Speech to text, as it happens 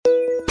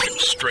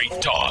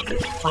Straight talk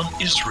from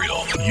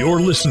Israel. You're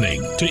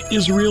listening to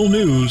Israel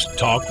News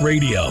Talk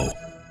Radio.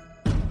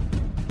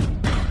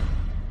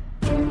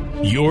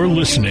 You're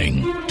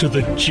listening to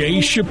The Jay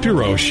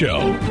Shapiro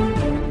Show.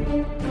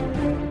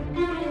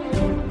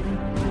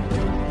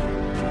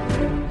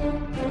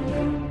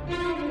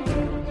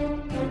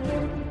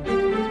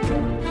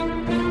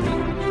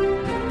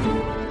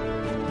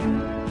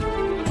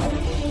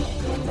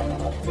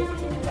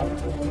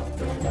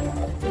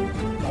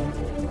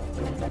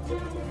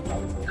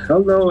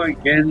 Hello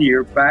again,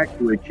 you're back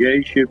with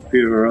Jay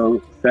Shapiro.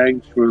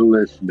 Thanks for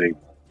listening.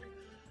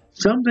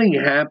 Something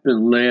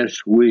happened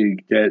last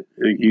week that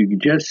you can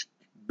just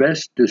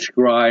best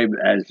describe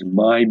as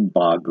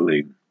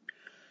mind-boggling.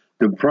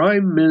 The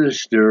Prime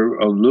Minister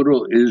of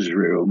Little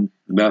Israel,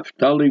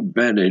 Naftali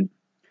Bennett,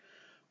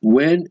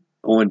 went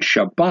on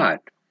Shabbat.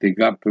 They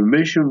got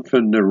permission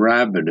from the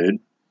rabbinate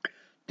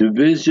to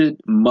visit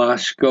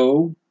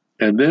Moscow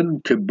and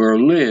then to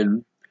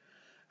Berlin,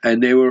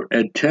 and there were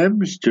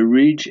attempts to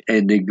reach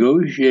a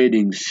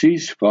negotiating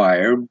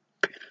ceasefire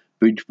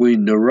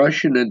between the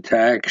Russian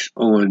attacks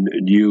on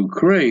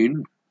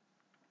Ukraine,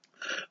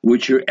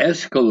 which are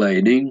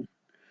escalating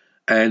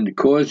and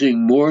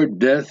causing more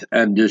death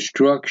and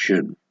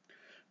destruction.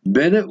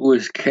 Bennett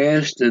was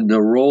cast in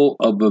the role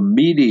of a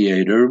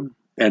mediator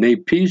and a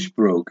peace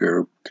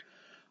broker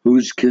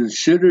who's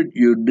considered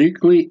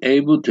uniquely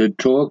able to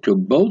talk to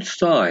both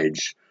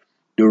sides,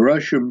 the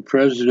Russian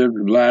President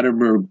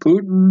Vladimir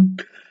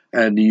Putin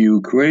and the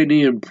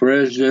Ukrainian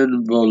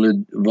President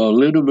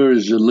Volodymyr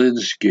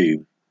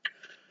Zelensky.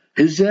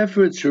 His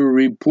efforts were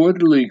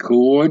reportedly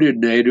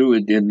coordinated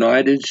with the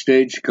United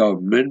States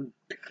government,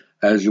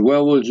 as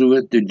well as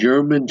with the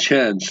German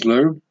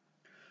Chancellor,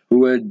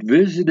 who had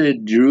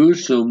visited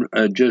Jerusalem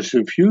just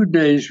a few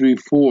days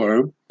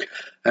before,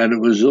 and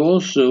it was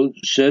also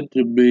said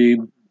to be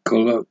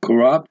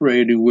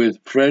cooperating with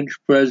French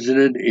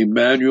President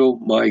Emmanuel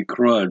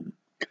Macron.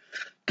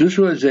 This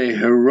was a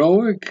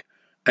heroic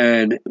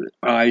and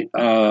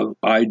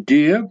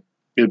idea.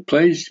 It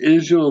placed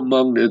Israel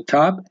among the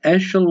top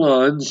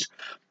echelons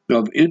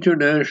of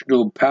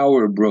international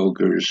power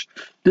brokers.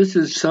 This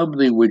is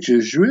something which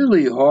is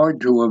really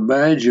hard to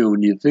imagine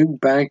when you think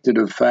back to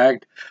the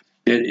fact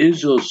that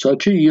Israel is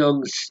such a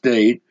young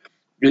state.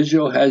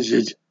 Israel has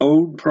its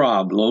own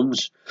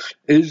problems.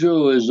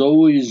 Israel is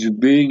always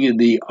being in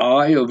the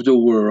eye of the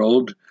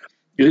world.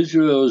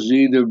 Israel is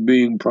either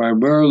being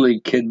primarily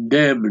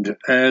condemned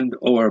and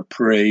or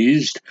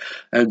praised,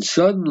 and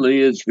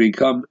suddenly it's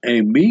become a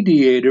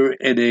mediator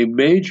in a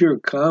major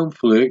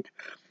conflict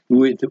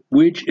with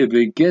which, if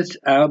it gets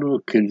out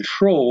of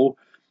control,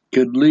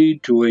 could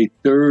lead to a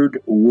third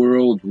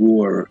world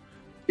war.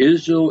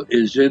 Israel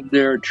is in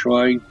there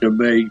trying to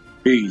make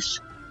peace,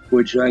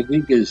 which I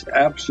think is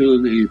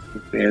absolutely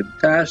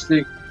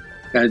fantastic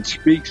and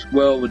speaks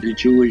well with the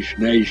Jewish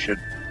nation.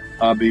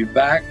 I'll be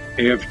back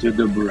after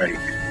the break.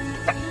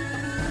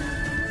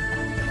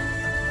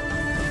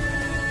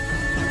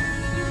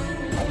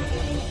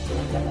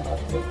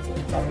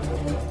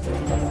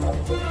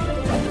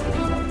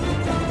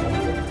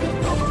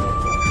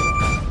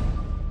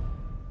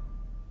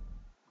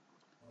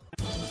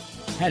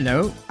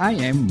 Hello, I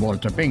am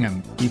Walter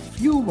Bingham.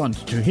 If you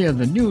want to hear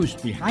the news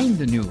behind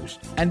the news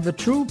and the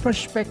true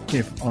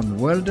perspective on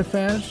world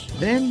affairs,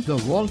 then the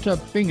Walter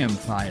Bingham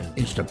File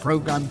is the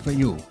program for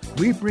you.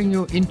 We bring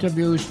you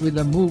interviews with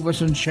the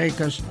movers and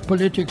shakers,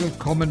 political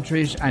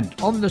commentaries, and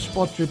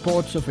on-the-spot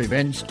reports of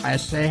events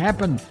as they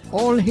happen.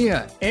 All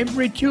here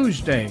every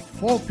Tuesday,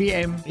 4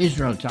 p.m.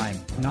 Israel time,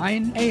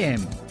 9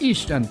 a.m.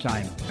 Eastern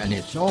time. And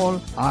it's all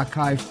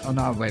archived on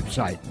our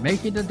website.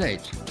 Make it a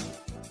date.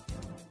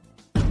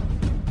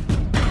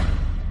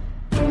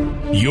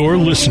 You're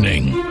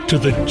listening to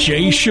The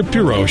Jay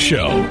Shapiro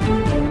Show.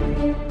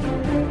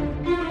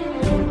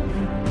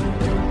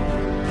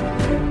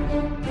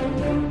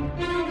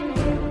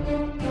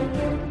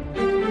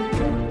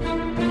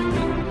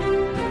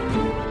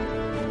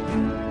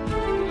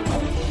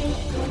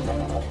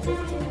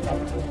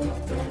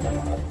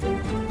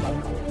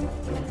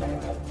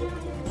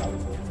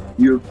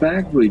 You're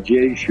back with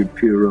Jay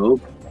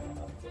Shapiro.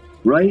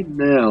 Right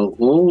now,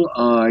 all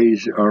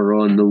eyes are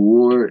on the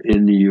war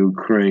in the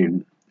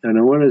Ukraine. And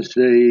I want to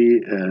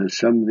say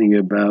something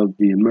about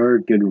the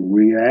American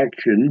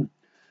reaction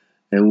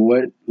and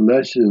what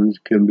lessons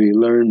can be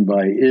learned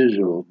by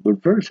Israel.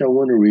 But first, I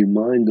want to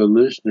remind the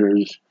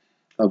listeners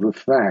of a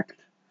fact.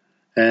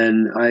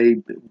 And I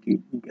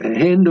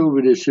hand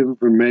over this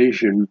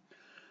information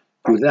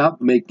without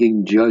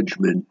making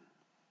judgment.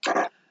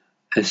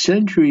 A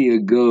century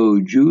ago,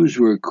 Jews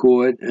were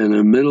caught in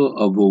the middle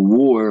of a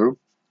war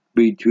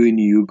between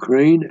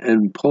Ukraine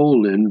and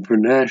Poland for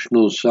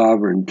national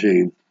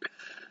sovereignty.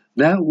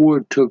 That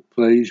war took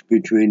place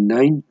between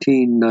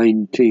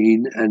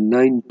 1919 and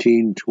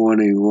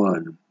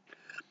 1921,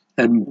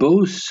 and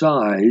both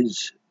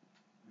sides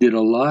did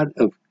a lot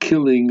of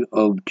killing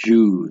of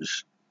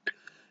Jews,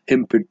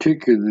 in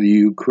particular the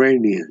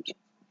Ukrainians.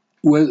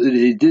 Whether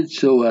they did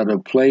so out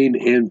of plain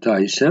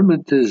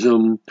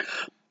anti-Semitism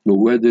but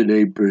whether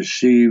they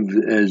perceive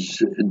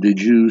as the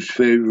Jews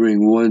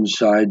favoring one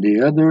side or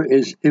the other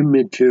is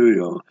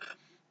immaterial.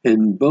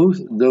 In both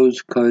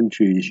those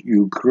countries,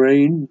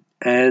 Ukraine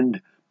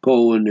and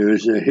Poland, there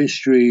is a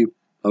history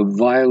of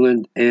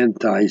violent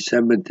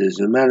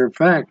anti-Semitism. Matter of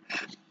fact,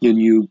 in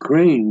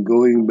Ukraine,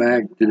 going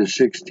back to the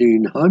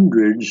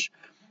 1600s,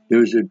 there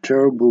was a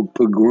terrible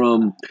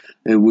pogrom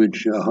in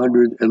which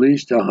at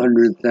least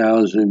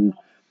 100,000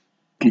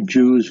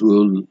 Jews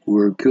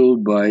were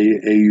killed by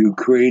a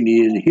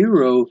Ukrainian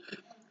hero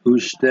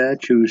whose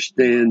statue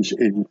stands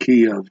in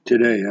Kiev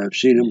today. I've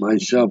seen it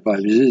myself.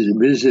 I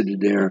visited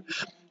there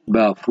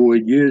about 4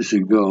 years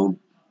ago.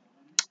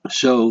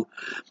 So,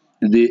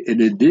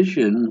 in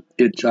addition,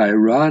 it's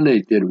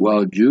ironic that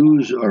while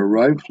Jews are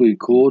rightfully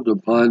called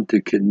upon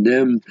to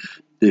condemn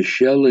the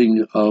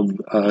shelling of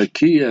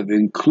Kiev,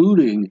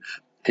 including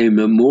a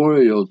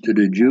memorial to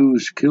the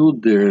Jews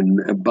killed there in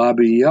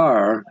Babi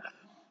Yar,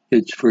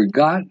 it's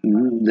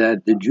forgotten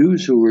that the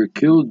Jews who were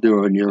killed there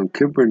on Yom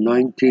Kippur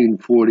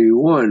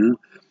 1941,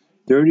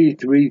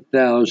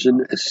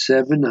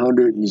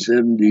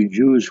 33,770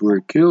 Jews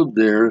were killed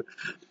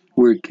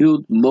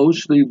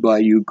mostly by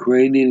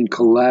Ukrainian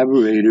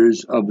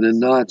collaborators of the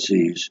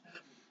Nazis.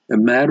 A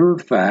matter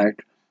of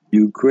fact,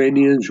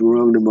 Ukrainians were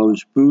among the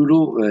most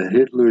brutal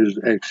Hitler's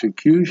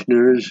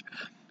executioners,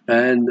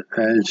 and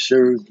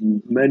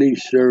many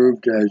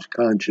served as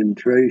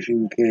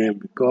concentration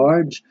camp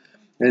guards.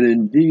 And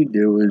indeed,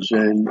 there was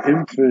an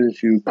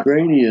infamous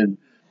Ukrainian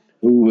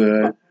who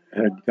had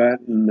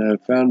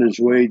found his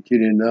way to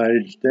the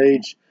United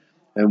States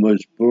and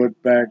was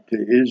brought back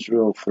to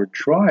Israel for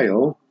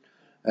trial.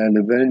 And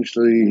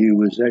eventually he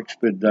was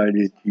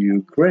expedited to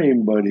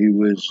Ukraine, but he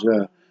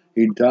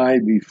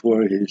died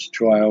before his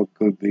trial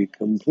could be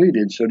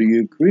completed. So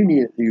the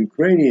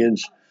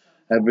Ukrainians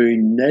have a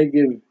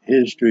negative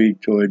history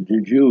toward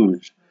the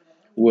Jews.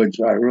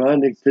 What's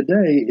ironic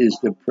today is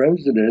the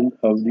president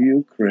of the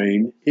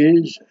Ukraine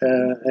is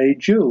a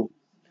Jew.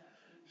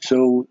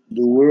 So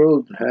the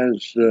world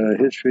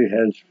history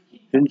has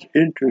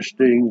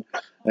interesting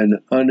and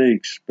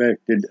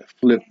unexpected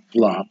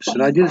flip-flops.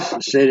 And I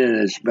just say that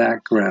as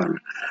background.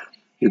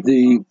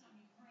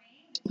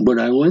 But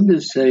I want to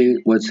say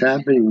what's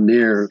happening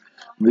there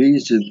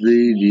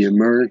vis-a-vis the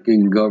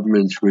American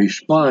government's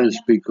response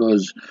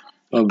because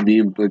of the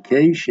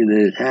implication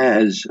it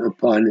has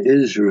upon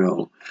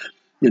Israel.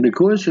 In the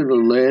course of the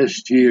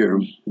last year,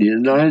 the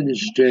United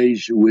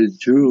States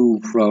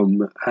withdrew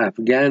from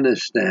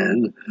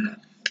Afghanistan,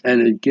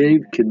 and it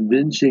gave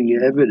convincing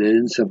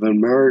evidence of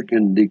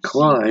American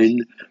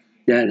decline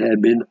that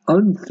had been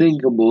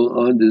unthinkable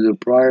under the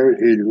prior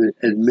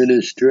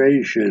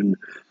administration.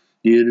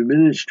 The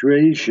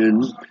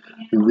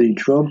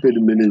Trump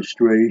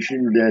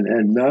administration, that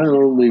had not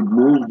only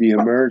moved the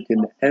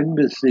American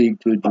embassy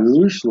to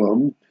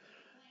Jerusalem,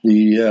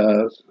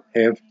 the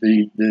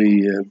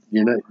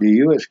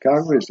U.S.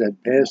 Congress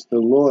had passed a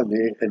law in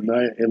the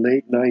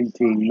late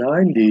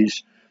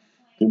 1990s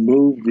to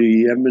move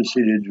the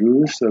embassy to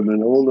Jerusalem,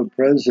 and all the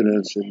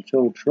presidents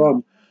until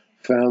Trump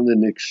found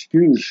an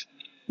excuse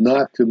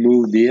not to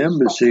move the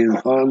embassy,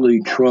 and finally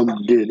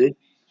Trump did it.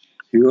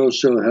 He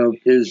also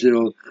helped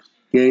Israel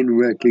gain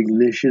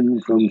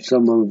recognition from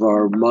some of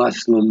our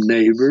Muslim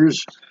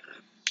neighbors.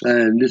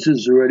 And this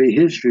is already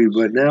history,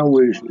 but now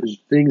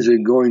things are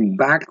going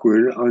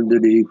backward under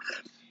the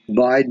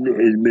Biden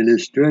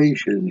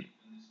administration.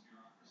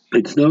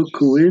 It's no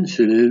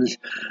coincidence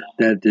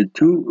that the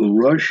two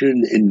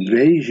Russian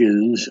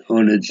invasions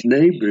on its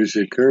neighbors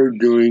occurred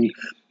during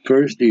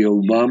first the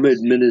Obama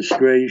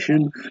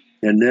administration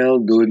and now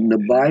during the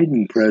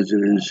Biden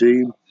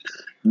presidency.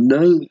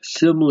 No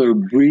similar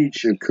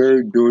breach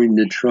occurred during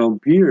the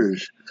Trump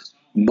years.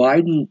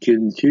 Biden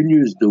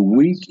continues the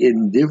weak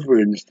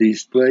indifference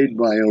displayed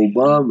by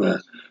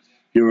Obama.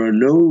 There are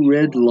no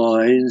red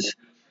lines,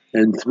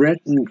 and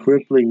threatened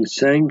crippling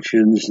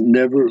sanctions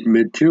never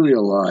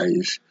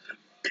materialize.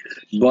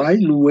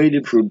 Biden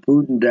waited for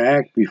Putin to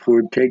act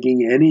before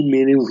taking any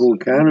meaningful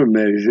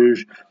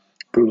countermeasures,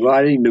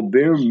 providing the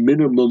bare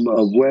minimum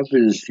of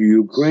weapons to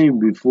Ukraine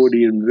before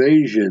the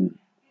invasion.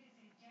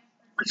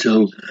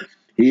 So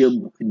he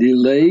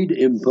delayed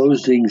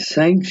imposing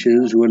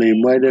sanctions when he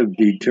might have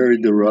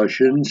deterred the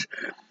Russians.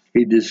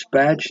 He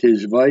dispatched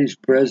his Vice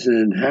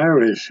President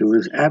Harris, who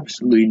has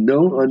absolutely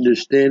no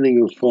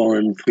understanding of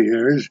foreign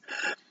affairs,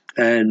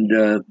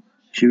 and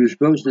she was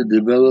supposed to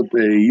develop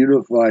a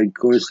unified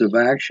course of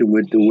action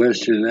with the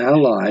Western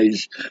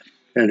allies,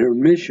 and her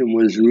mission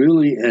was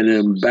really an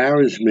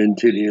embarrassment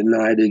to the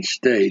United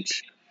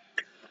States.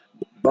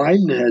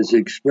 Biden has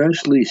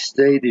expressly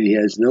stated he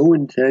has no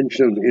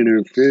intention of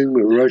interfering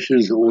with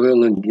Russia's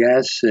oil and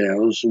gas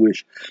sales,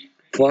 which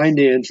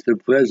finance the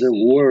present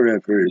war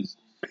effort.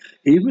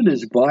 Even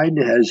as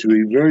Biden has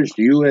reversed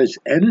U.S.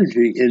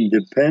 energy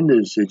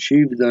independence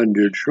achieved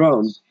under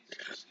Trump,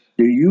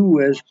 the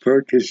U.S.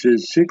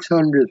 purchases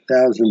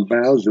 600,000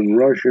 barrels of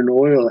Russian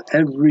oil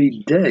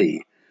every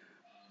day.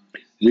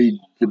 The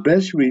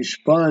best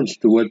response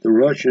to what the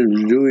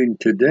Russians are doing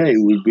today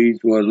would be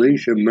to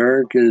unleash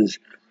America's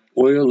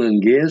oil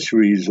and gas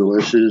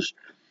resources,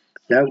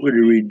 that would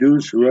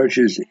reduce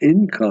Russia's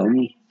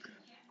income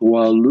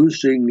while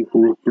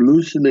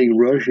loosening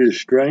Russia's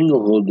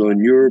stranglehold on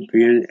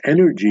European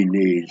energy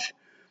needs.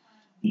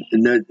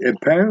 And that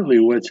apparently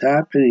what's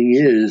happening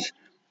is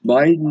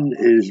Biden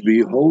is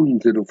beholden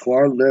to the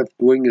far left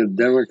wing of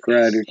the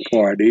Democratic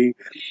Party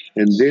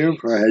and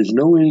therefore has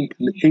no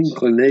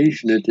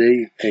inclination to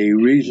take a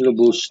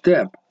reasonable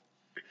step.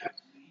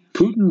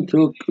 Putin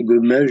took the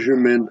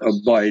measurement of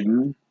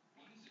Biden.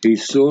 He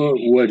saw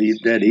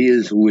that he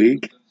is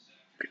weak,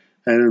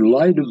 and in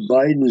light of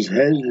Biden's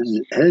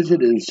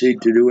hesitancy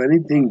to do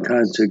anything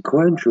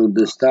consequential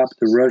to stop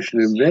the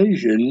Russian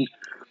invasion,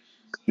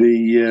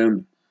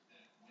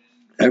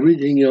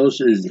 everything else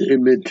is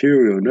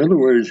immaterial. In other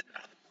words,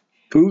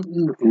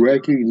 Putin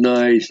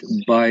recognized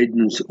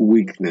Biden's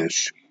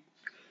weakness.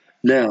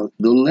 Now,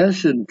 the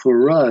lesson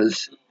for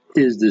us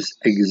is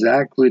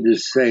exactly the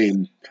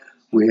same.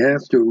 We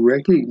have to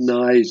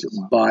recognize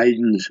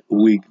Biden's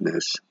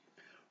weakness.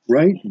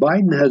 Right?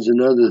 Biden has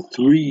another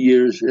 3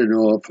 years in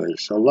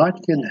office. A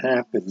lot can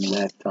happen in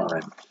that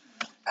time.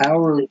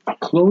 Our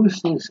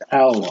closest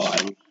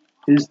ally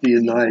is the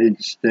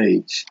United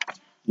States.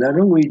 Not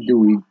only do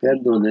we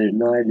depend on the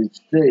United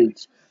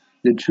States,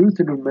 the truth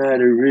of the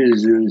matter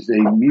is there is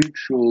a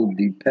mutual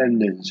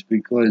dependence,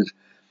 because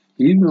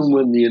even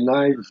when the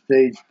United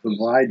States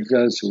provides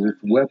us with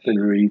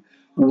weaponry,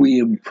 we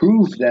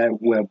improve that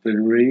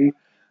weaponry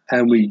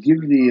and we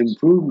give the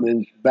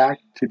improvements back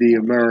to the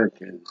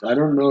Americans. I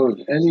don't know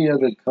if any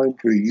other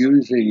country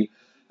using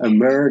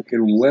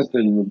American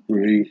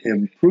weaponry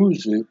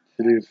improves it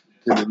to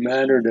the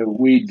manner that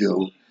we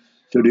do.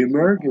 So the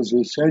Americans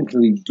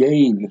essentially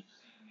gain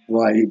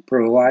by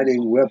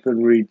providing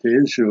weaponry to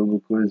Israel,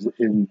 because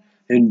in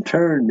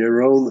turn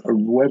their own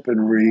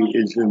weaponry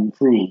is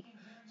improved.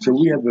 So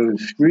we have an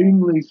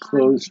extremely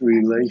close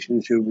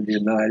relationship with the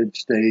United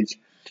States.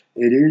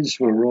 It is,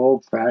 for all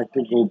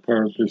practical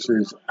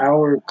purposes,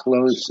 our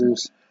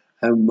closest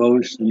and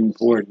most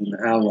important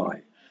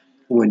ally.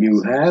 When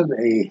you have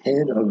a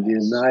head of the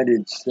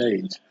United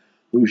States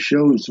who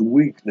shows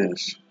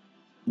weakness,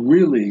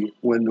 really,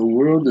 when the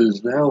world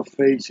is now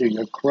facing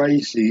a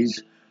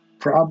crisis,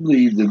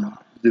 probably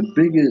the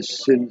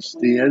biggest since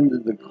the end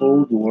of the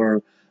Cold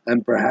War,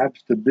 and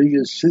perhaps the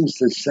biggest since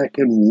the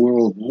Second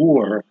World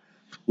War,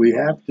 we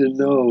have to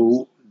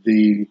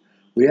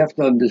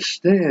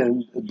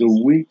understand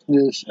the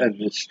weakness and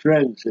the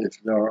strengths,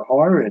 if there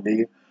are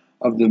any,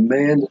 of the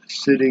man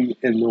sitting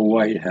in the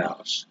White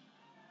House.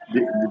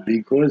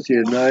 Because the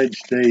United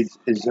States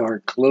is our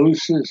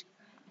closest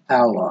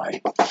ally.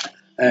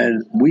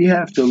 And we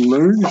have to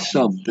learn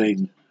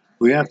something.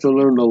 We have to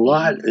learn a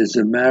lot, as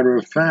a matter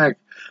of fact,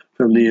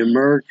 from the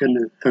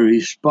American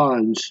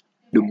response,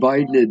 the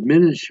Biden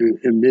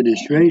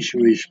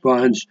administration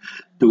response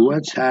to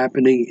what's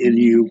happening in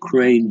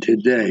Ukraine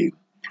today.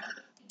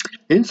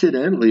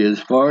 Incidentally, as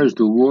far as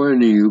the war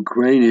in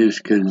Ukraine is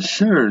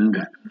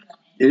concerned,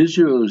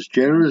 Israel is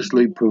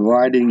generously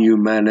providing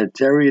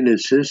humanitarian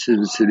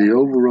assistance to the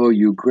overall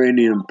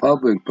Ukrainian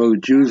public,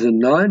 both Jews and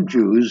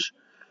non-Jews.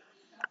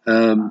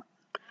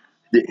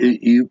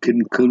 You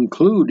can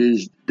conclude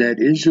is that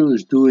Israel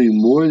is doing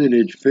more than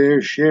its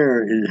fair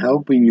share in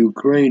helping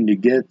Ukraine to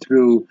get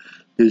through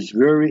this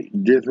very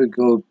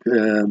difficult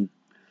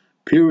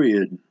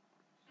period.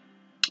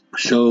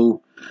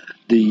 So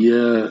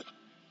the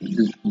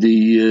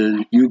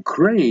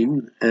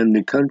Ukraine and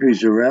the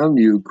countries around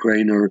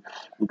Ukraine are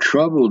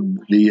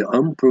troubled the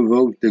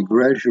unprovoked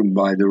aggression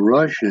by the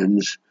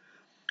Russians,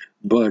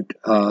 but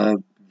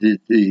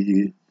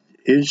the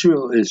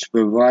Israel is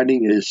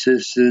providing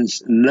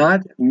assistance,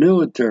 not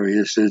military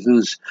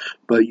assistance,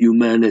 but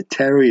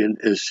humanitarian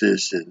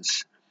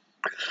assistance.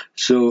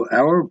 So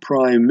our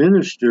prime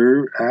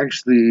minister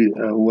actually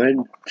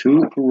went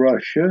to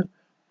Russia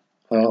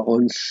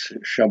on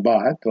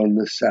Shabbat, on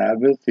the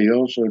Sabbath. He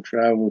also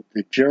traveled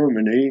to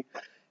Germany.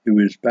 He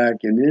was back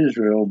in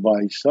Israel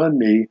by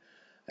Sunday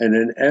in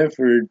an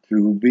effort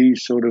to be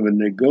sort of a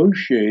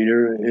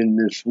negotiator in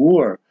this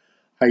war.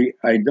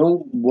 I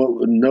don't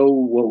know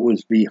what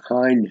was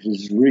behind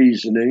his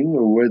reasoning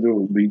or whether it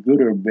would be good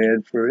or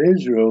bad for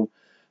Israel,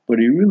 but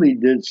he really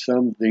did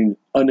something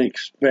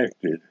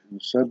unexpected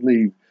and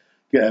suddenly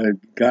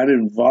got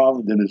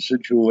involved in a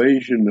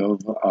situation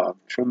of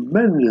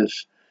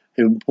tremendous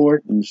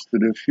importance to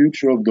the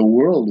future of the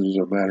world, as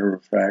a matter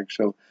of fact.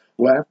 So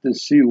we'll have to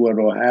see what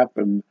will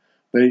happen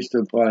based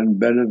upon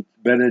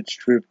Bennett's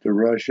trip to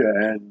Russia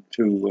and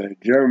to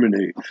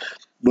Germany.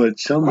 But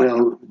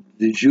somehow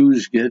the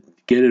Jews get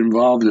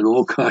involved in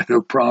all kinds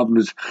of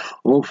problems.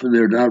 Often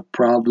they're not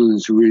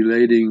problems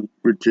relating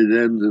to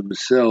them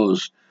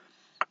themselves.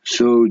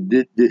 So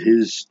did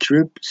his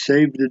trip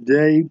save the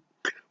day?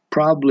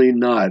 Probably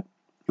not,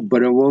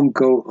 but it won't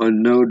go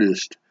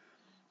unnoticed.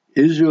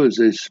 Israel is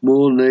a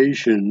small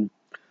nation,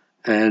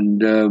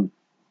 and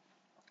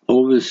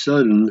all of a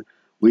sudden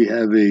we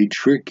have a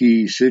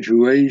tricky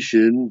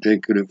situation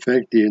that could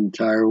affect the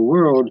entire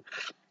world.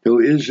 Though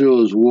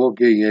Israel is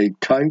walking a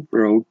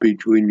tightrope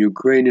between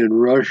Ukraine and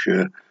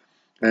Russia,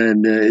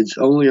 And it's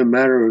only a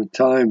matter of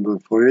time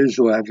before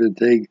Israel have to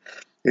take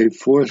a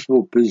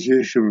forceful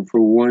position for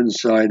one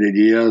side or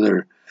the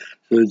other.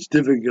 So it's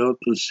difficult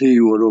to see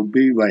what it'll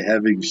be by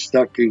having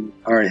stuck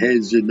our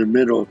heads in the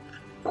middle.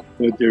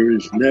 But there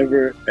is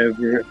never,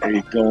 ever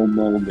a dull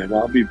moment.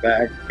 I'll be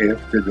back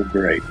after the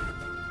break.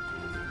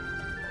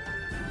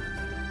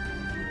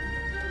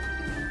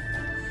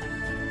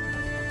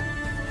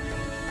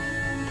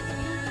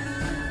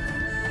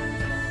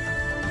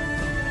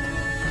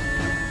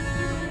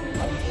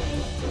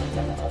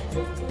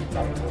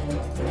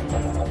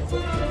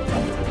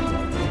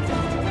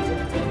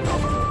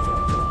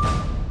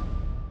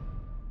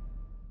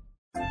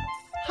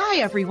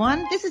 Hi,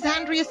 everyone. This is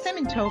Andrea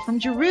Simento from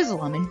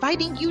Jerusalem,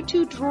 inviting you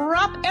to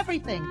drop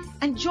everything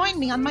and join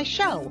me on my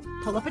show,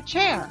 Pull Up a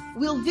Chair.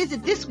 We'll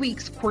visit this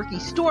week's quirky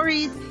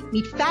stories,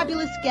 meet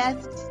fabulous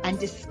guests, and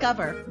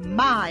discover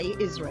my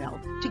Israel.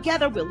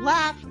 Together, we'll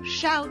laugh,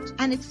 shout,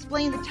 and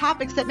explain the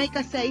topics that make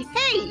us say,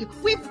 hey,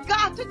 we've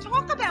got to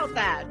talk about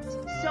that.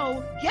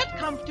 So get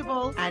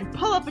comfortable and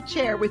pull up a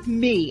chair with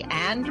me,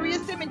 Andrea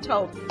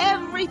Simento,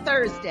 every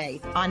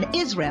Thursday on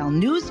Israel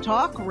News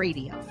Talk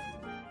Radio.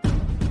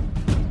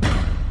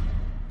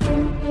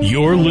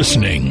 You're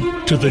listening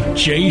to The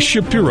Jay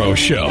Shapiro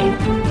Show.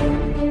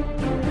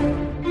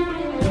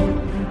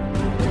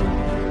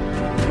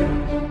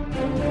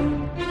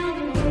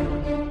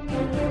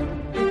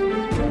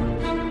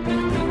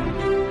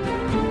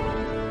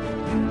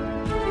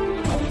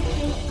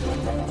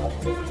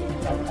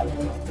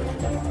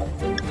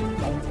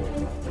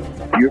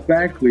 You're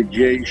back with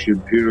Jay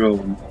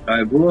Shapiro.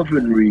 I've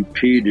often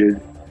repeated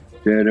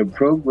that a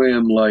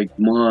program like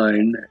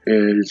mine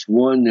is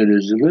one that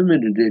is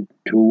limited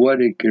to what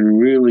it can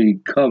really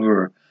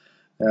cover.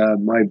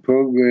 My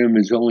program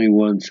is only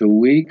once a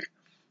week,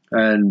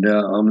 and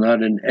I'm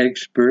not an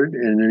expert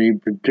in any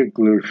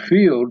particular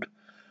field,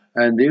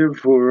 and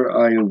therefore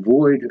I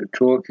avoid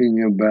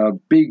talking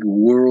about big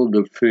world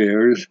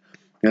affairs,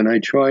 and I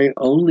try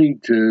only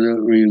to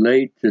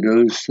relate to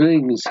those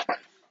things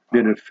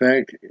that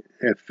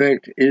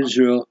affect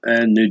Israel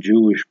and the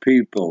Jewish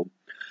people.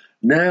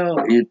 Now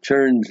it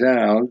turns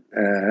out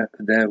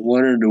that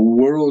one of the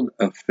world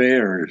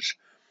affairs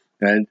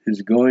that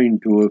is going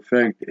to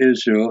affect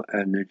Israel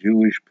and the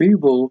Jewish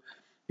people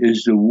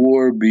is the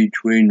war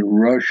between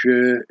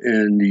Russia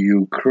and the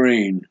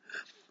Ukraine,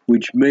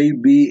 which may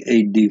be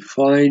a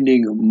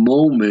defining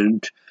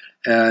moment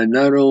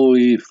not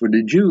only for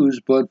the Jews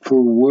but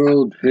for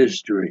world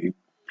history.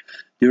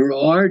 There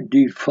are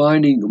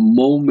defining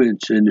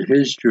moments in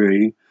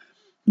history,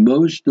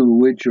 most of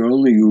which are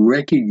only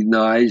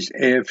recognized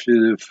after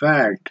the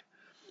fact.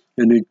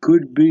 And it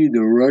could be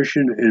the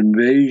Russian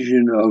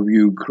invasion of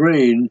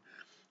Ukraine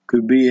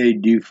could be a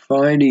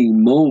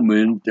defining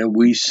moment that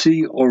we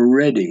see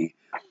already.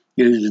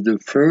 It is the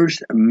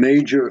first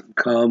major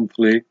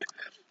conflict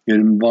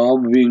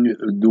involving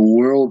the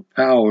world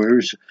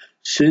powers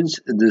since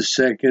the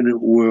Second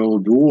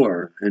World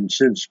War, and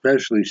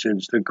especially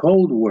since the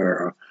Cold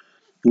War.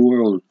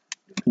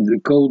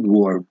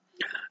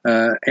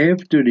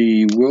 After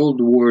the World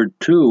War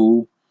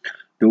II,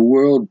 the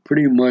world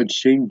pretty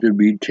much seemed to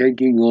be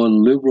taking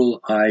on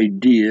liberal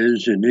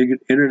ideas and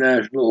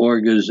international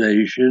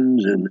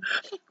organizations and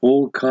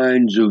all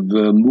kinds of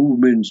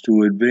movements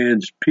to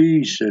advance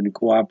peace and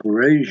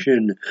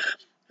cooperation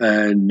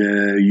and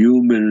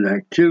human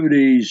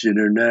activities,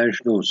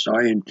 international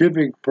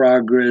scientific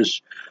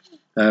progress,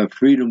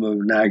 freedom of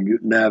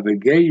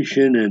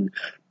navigation, and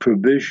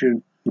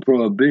prohibition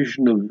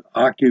of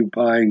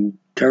occupying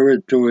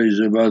territories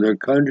of other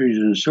countries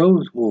and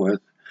so forth.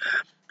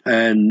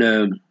 And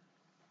one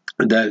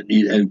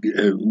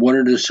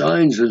of the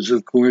signs is,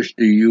 of course,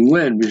 the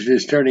UN, which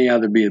is turning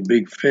out to be a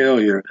big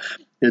failure.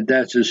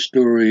 That's a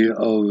story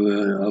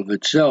of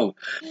itself.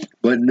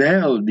 But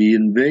now the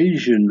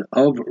invasion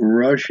of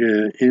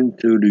Russia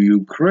into the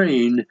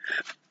Ukraine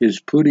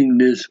is putting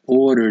this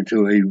order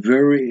to a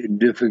very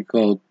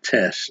difficult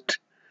test.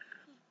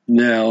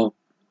 Now,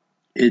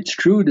 it's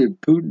true that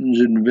Putin's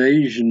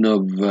invasion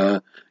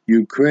of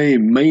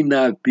Ukraine may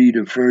not be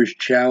the first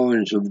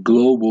challenge of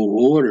global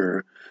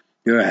order.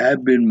 There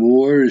have been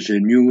wars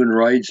and human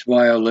rights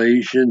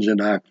violations and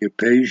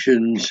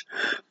occupations.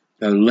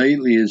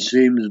 Lately, it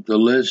seems that the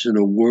lesson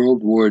of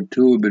World War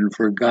II have been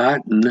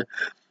forgotten,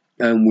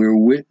 and we're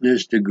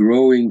witness to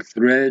growing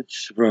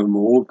threats from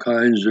all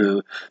kinds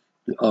of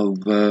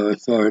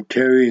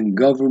authoritarian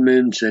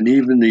governments, and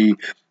even the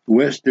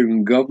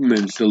Western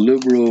governments, the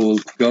liberal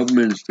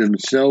governments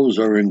themselves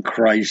are in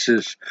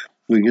crisis.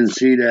 We can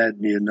see that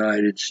in the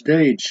United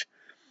States.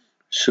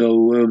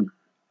 So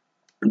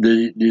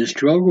the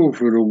struggle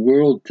for the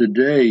world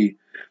today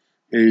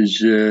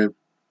is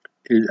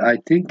I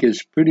think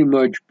is pretty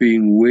much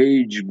being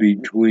waged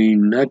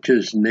between not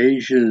just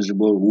nations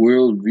but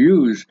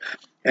worldviews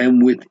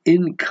and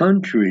within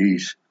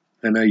countries.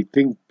 And I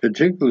think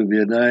particularly the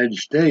United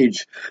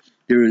States,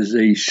 there is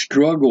a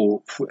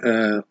struggle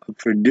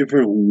for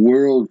different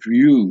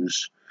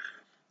worldviews.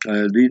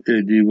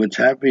 What's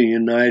happening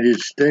in the United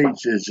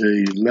States is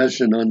a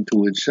lesson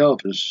unto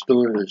itself, a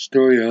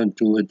story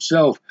unto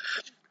itself.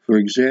 For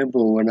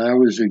example, when I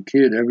was a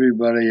kid,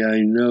 everybody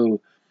I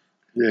know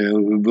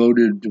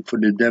voted for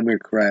the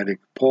Democratic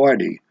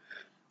Party.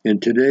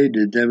 And today,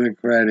 the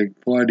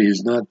Democratic Party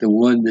is not the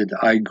one that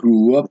I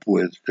grew up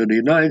with. So the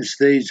United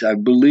States, I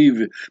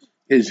believe,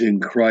 is in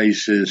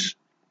crisis.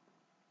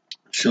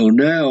 So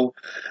now,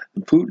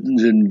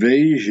 Putin's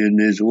invasion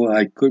is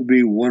could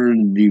be one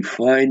of the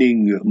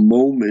defining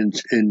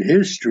moments in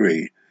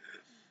history.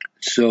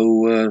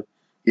 So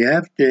you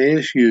have to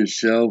ask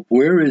yourself,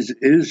 where is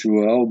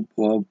Israel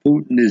while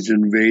Putin is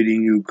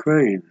invading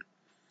Ukraine?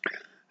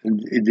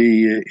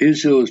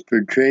 Israel is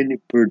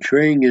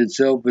portraying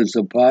itself as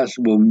a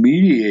possible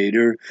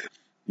mediator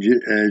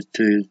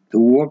to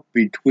walk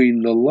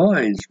between the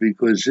lines,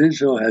 because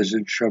Israel has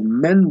a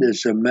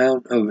tremendous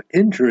amount of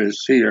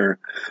interest here.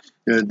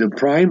 The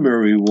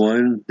primary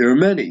one, there are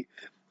many,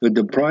 but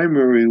the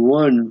primary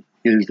one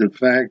is the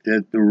fact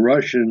that the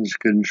Russians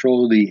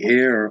control the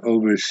air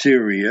over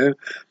Syria,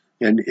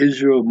 and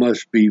Israel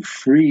must be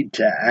free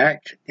to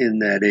act in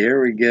that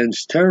air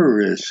against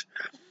terrorists.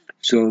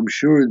 So I'm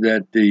sure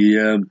that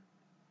that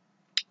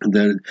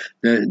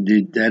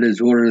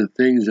is one of the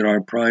things that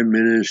our prime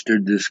minister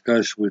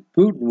discussed with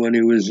Putin when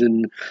he was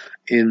in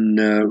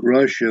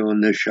Russia on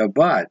the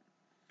Shabbat.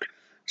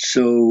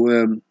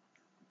 So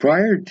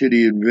prior to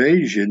the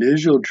invasion,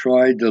 Israel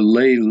tried to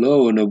lay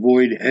low and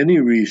avoid any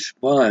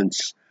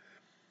response.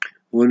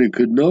 When it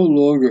could no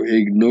longer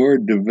ignore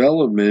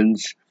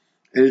developments,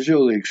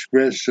 Israel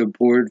expressed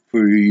support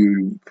for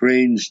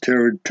Ukraine's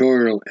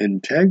territorial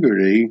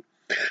integrity.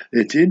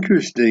 It's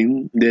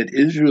interesting that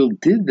Israel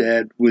did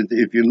that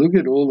if you look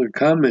at all the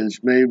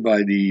comments made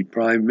by the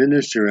Prime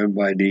Minister and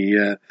by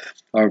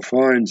our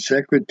Foreign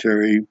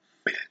Secretary,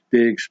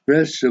 they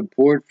expressed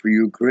support for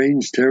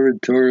Ukraine's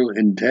territorial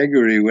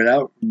integrity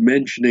without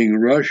mentioning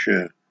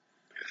Russia.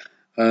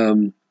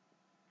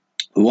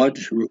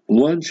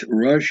 Once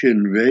Russia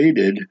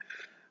invaded,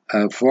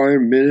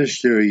 Foreign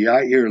Minister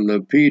Yair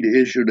Lapid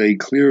issued a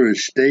clearer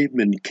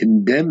statement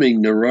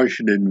condemning the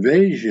Russian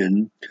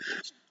invasion,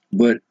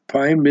 but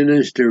Prime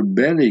Minister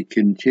Bennett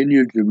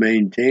continued to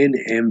maintain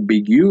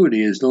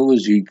ambiguity as long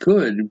as he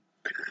could.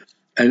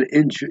 And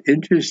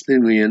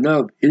interestingly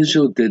enough,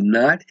 Israel did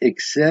not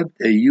accept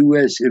a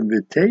U.S.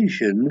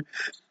 invitation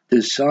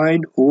to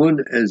sign on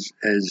as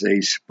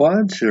a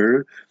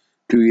sponsor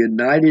to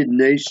United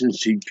Nations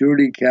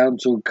Security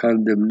Council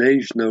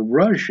condemnation of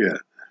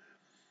Russia.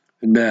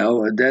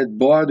 Now, that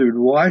bothered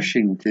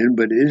Washington,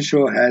 but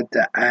Israel had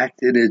to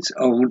act in its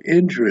own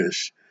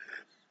interests.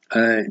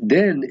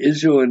 Then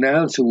Israel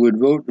announced it would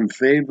vote in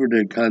favor of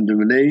the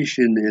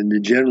condemnation in the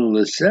General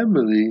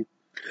Assembly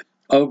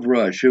of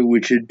Russia,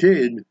 which it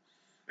did,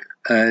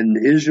 and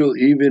Israel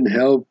even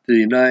helped the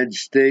United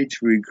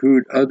States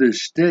recruit other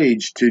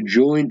states to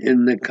join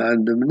in the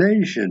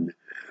condemnation.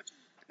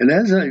 And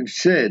as I've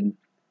said,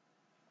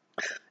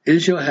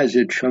 Israel has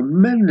a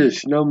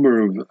tremendous number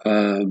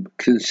of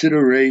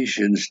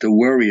considerations to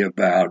worry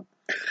about.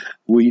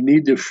 We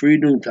need the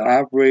freedom to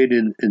operate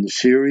in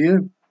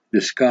Syria.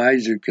 The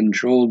skies are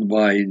controlled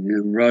by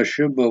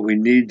Russia, but we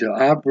need to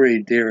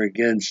operate there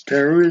against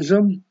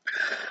terrorism.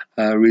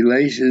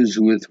 Relations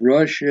with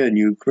Russia and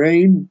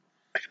Ukraine,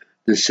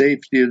 the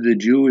safety of the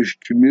Jewish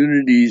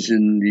communities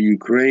in the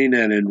Ukraine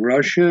and in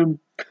Russia,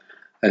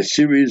 a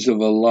series of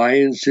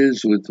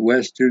alliances with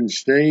Western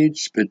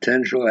states,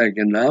 potential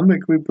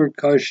economic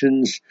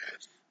repercussions,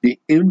 the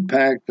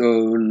impact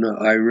on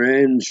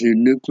Iran's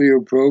nuclear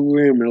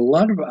program, and a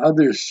lot of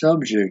other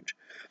subjects.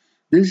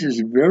 This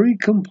is very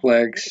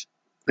complex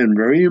and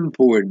very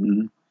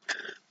important,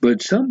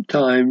 but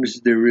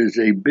sometimes there is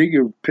a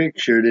bigger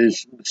picture that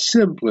is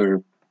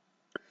simpler.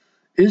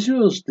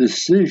 Israel's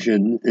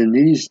decision in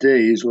these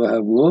days will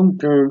have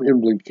long-term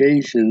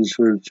implications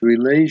for its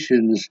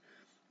relations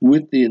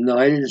with the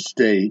United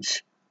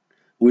States,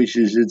 which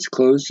is its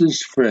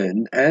closest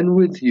friend, and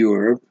with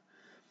Europe,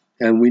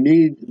 and we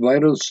need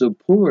vital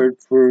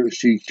support for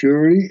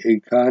security,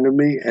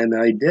 economy, and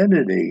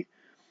identity.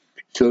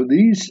 So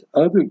these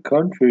other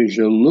countries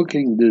are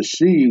looking to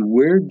see,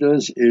 where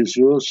does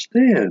Israel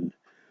stand?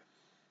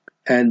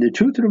 And the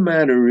truth of the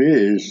matter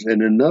is,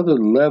 at another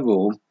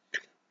level,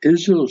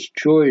 Israel's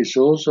choice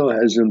also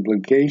has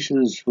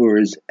implications for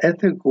its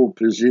ethical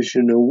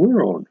position in the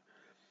world.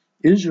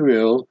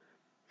 Israel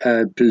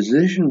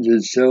positions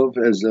itself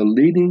as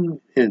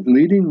leading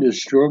the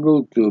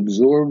struggle to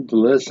absorb the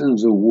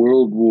lessons of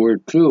World War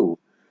II.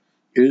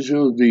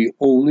 Israel is the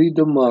only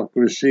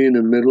democracy in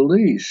the Middle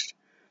East,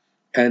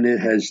 and it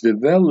has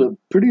developed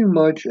pretty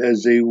much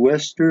as a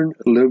Western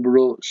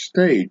liberal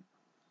state.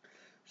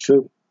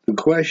 So the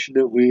question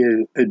that we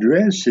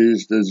address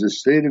is, does the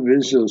state of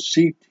Israel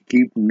seek to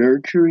keep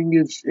nurturing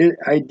its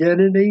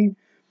identity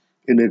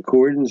in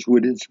accordance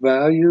with its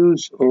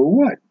values, or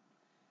what?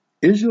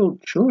 Israel's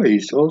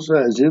choice also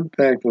has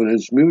impact on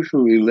its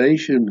mutual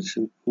relationships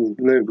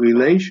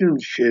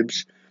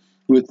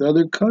with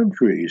other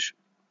countries.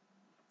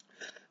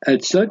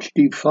 At such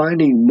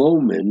defining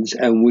moments,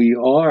 and we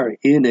are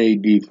in a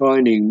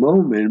defining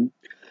moment,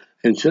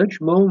 in such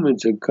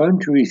moments a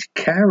country's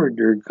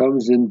character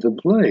comes into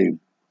play.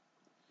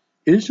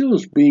 Israel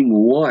is being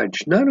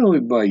watched not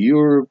only by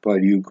Europe, by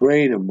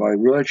Ukraine, and by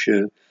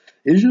Russia.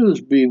 Israel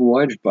is being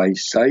watched by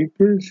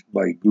Cyprus,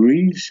 by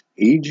Greece,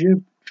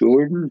 Egypt,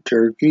 Jordan,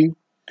 Turkey,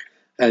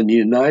 and the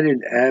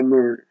United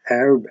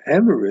Arab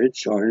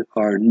Emirates,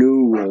 our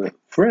new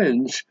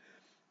friends,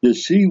 to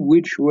see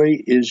which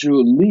way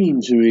Israel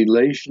leans in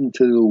relation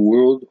to the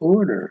world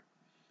order.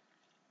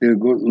 They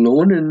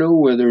want to know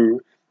whether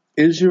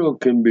Israel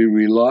can be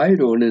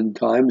relied on in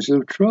times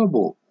of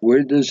trouble.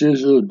 Where does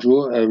Israel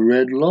draw a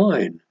red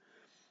line?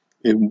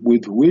 And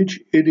with which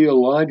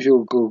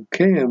ideological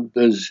camp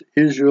does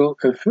Israel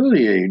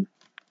affiliate?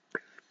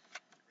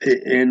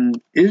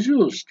 And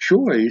Israel's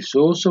choice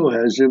also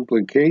has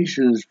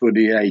implications for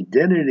the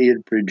identity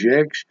it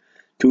projects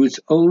to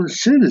its own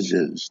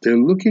citizens. They're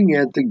looking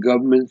at the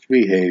government's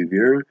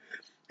behavior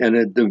and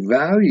at the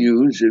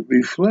values it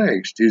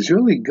reflects. The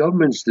Israeli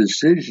government's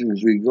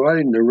decisions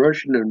regarding the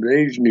Russian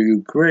invasion of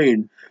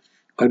Ukraine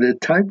are the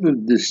type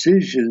of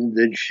decisions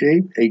that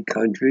shape a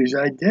country's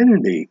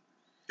identity.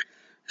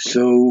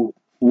 So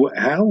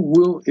how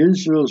will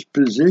Israel's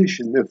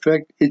position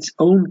affect its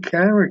own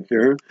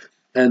character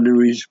and the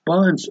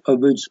response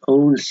of its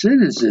own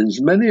citizens,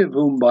 many of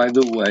whom, by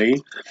the way,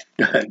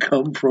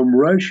 come from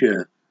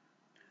Russia?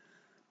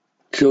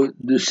 So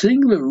the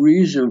singular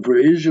reason for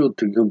Israel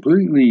to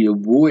completely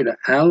avoid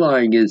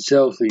allying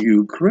itself with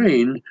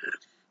Ukraine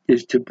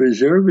is to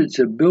preserve its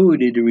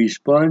ability to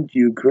respond to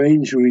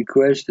Ukraine's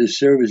request to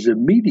serve as a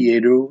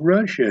mediator with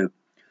Russia.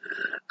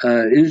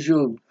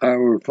 Israel,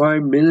 our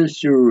Prime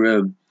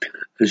Minister,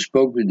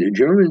 spoke with the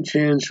German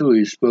Chancellor,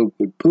 he spoke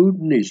with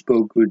Putin, he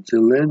spoke with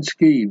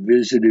Zelensky, he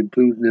visited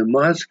Putin in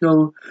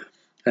Moscow,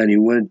 and he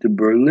went to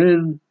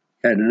Berlin,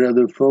 had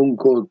another phone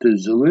call to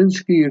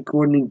Zelensky,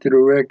 according to the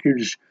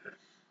records.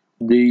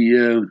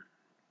 Then,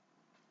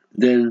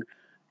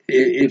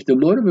 if the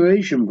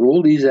motivation for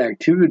all these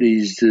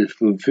activities to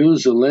fulfill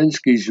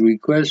Zelensky's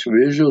request for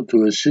Israel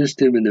to assist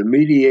him in the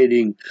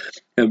mediating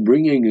and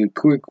bringing a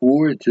quick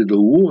an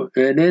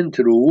end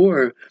to the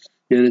war,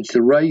 then it's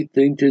the right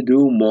thing to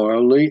do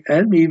morally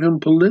and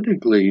even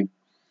politically.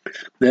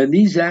 Now,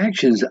 these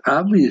actions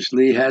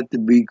obviously had to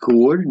be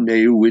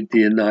coordinated with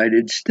the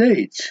United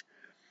States,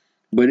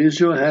 but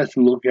Israel has to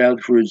look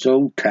out for its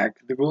own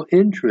tactical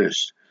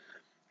interests.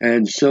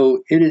 And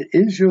so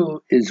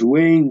Israel is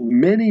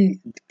weighing many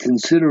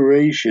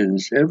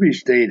considerations. Every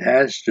state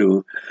has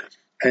to.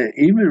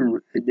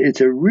 It's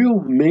a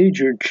real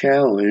major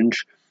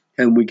challenge,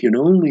 and we can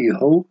only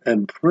hope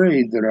and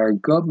pray that our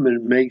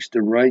government makes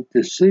the right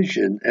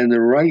decision and the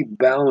right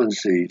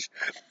balances,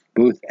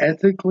 both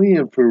ethically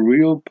and for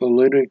real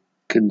political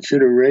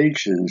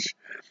considerations.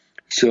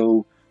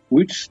 So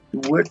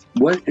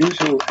what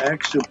Israel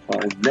acts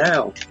upon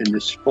now in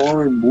this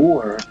foreign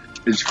war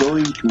is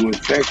going to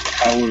affect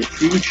our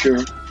future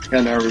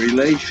and our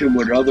relation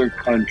with other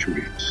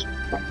countries.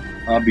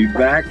 I'll be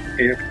back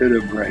after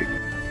the break.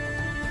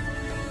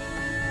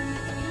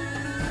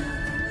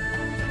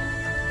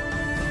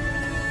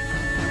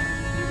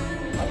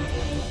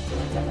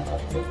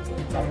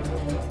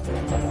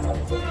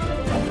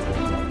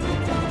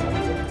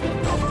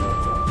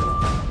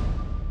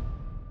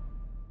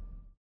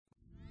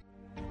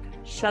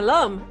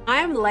 Shalom,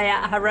 I'm Leah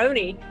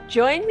Aharoni.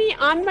 Join me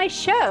on my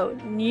show,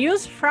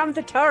 News from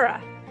the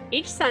Torah.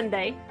 Each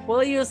Sunday,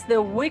 we'll use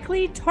the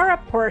weekly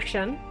Torah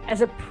portion as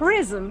a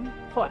prism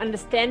for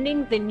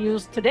understanding the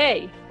news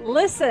today.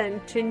 Listen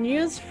to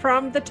News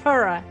from the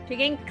Torah to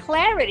gain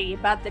clarity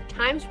about the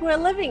times we're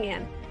living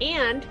in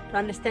and to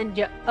understand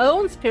your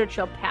own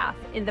spiritual path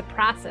in the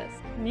process.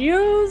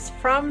 News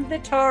from the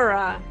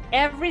Torah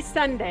every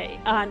Sunday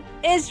on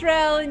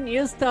Israel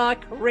News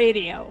Talk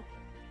Radio.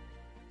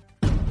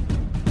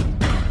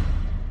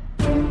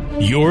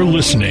 You're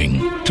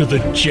listening to The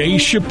Jay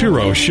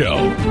Shapiro Show.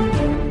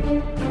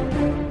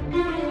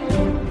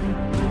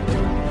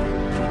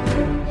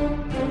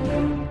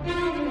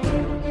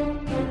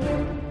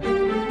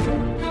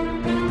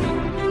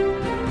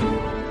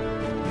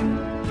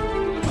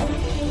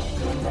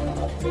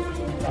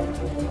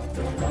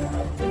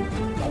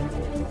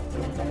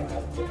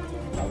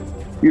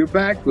 You're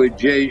back with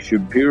Jay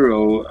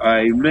Shapiro.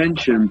 I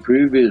mentioned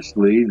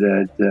previously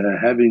that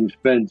having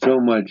spent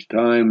so much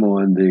time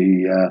on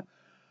the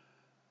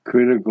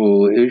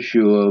critical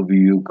issue of the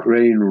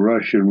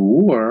Ukraine-Russian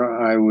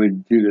war, I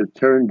would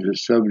turn to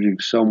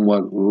subject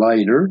somewhat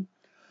lighter.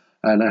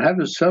 And I have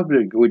a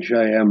subject which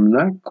I am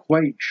not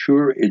quite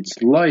sure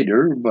it's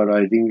lighter, but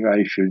I think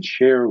I should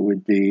share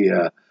with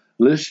the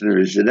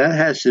listeners. And that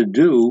has to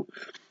do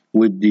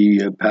with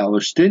the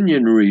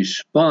Palestinian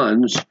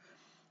response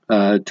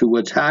to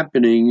what's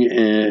happening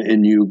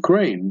in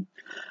Ukraine.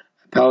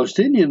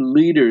 Palestinian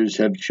leaders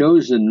have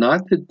chosen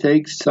not to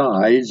take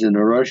sides in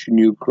the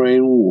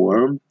Russian-Ukraine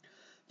war.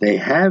 They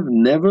have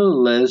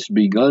nevertheless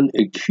begun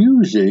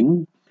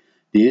accusing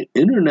the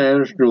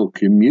international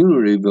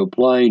community of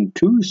applying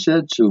two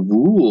sets of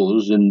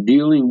rules in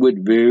dealing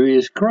with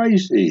various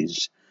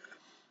crises.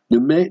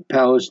 The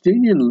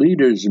Palestinian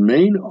leaders'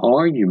 main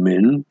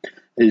argument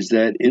is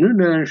that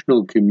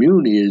international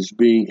community is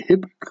being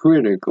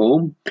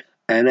hypocritical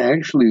and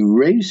actually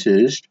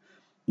racist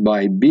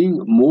by being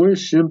more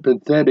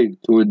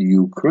sympathetic toward the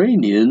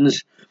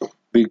Ukrainians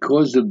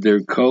because of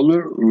their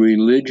color,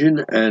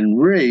 religion, and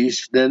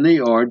race than they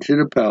are to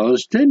the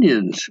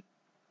Palestinians.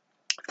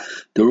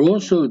 They're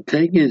also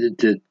taking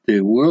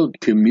the world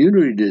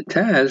community to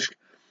task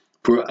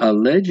for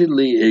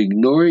allegedly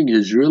ignoring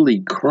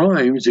Israeli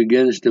crimes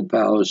against the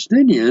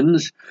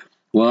Palestinians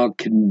while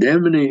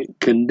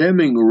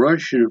condemning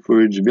Russia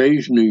for its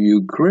invasion of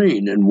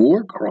Ukraine and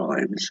war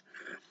crimes.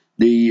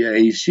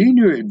 A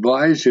senior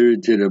advisor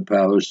to the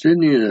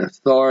Palestinian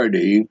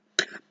Authority,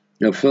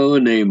 a fellow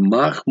named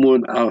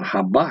Mahmoud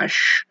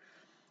al-Habash,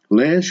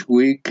 last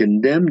week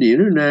condemned the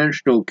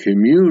international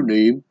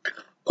community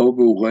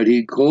over what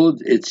he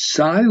called its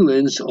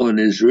silence on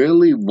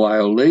Israeli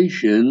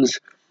violations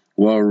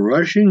while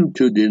rushing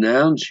to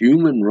denounce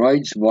human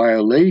rights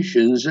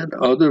violations in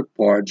other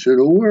parts of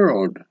the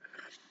world.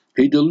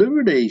 He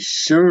delivered a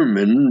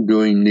sermon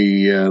during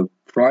the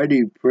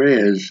Friday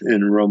prayers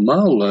in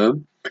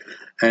Ramallah,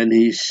 and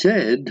he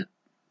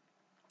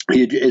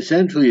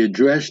essentially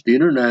addressed the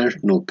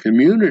international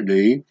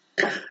community,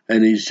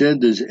 and he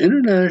said, does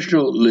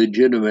international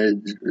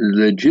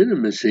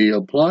legitimacy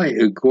apply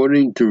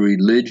according to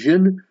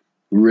religion,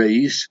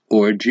 race,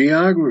 or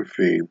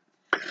geography?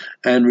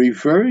 And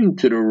referring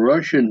to the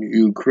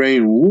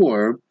Russian-Ukraine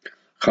war,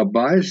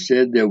 Habash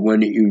said that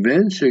when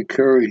events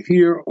occur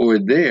here or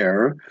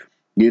there,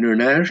 the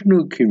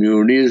international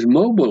community is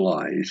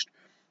mobilized,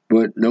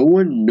 but no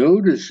one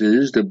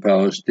notices the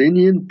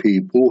Palestinian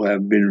people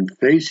have been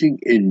facing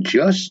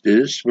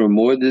injustice for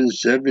more than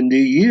 70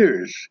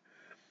 years.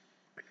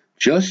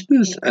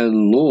 Justice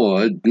and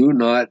law do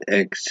not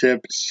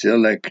accept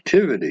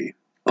selectivity,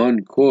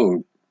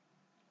 unquote.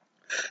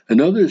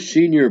 Another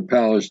senior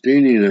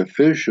Palestinian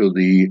official,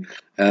 a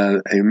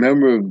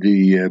member of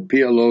the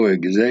PLO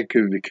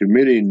Executive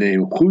Committee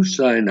named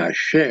Hussein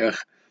Ashekh,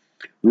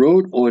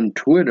 wrote on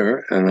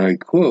Twitter, and I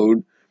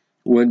quote,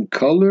 when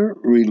color,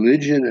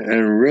 religion,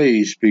 and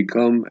race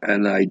become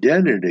an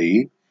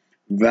identity,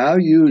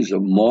 values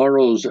of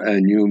morals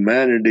and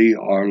humanity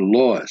are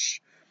lost.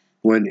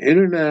 When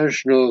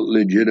international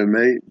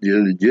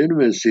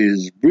legitimacy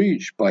is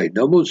breached by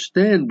double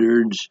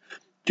standards,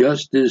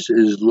 justice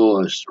is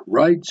lost,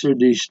 rights are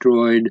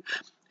destroyed,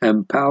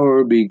 and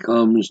power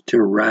becomes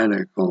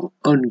tyrannical,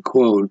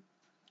 unquote.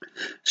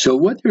 So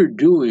what they're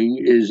doing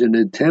is an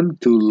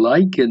attempt to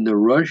liken the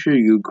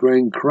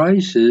Russia-Ukraine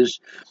crisis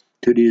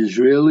to the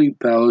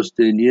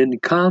Israeli-Palestinian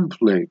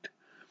conflict.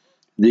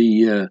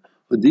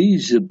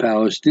 These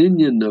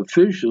Palestinian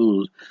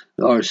officials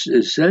are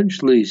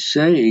essentially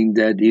saying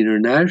that the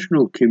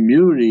international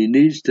community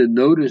needs to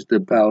notice the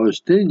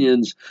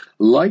Palestinians,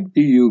 like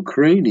the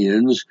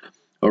Ukrainians,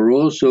 are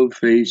also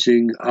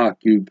facing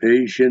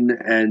occupation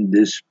and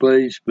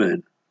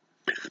displacement.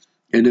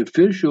 An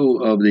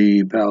official of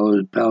the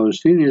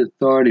Palestinian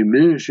Authority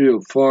Ministry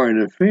of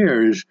Foreign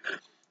Affairs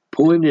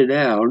pointed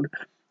out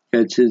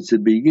that since the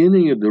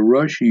beginning of the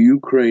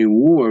Russia-Ukraine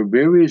war,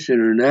 various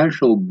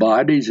international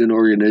bodies and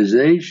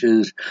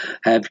organizations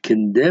have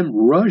condemned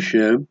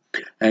Russia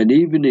and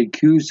even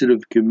accused it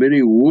of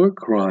committing war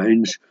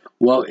crimes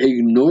while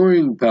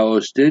ignoring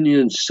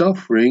Palestinian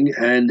suffering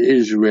and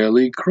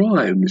Israeli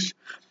crimes.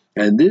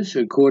 And this,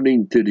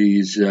 according to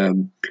these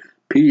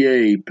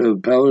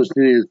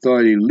Palestinian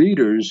Authority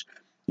leaders,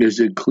 is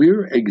a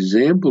clear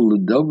example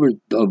of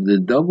the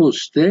double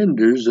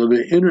standards of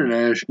the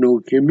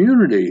international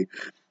community.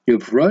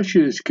 If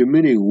Russia is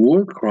committing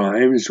war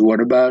crimes,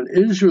 what about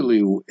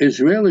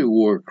Israeli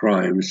war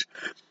crimes?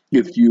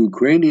 If the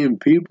Ukrainian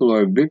people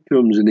are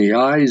victims in the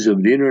eyes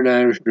of the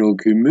international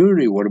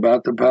community, what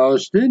about the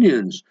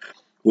Palestinians,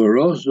 who are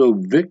also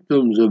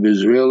victims of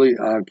Israeli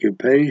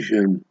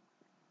occupation?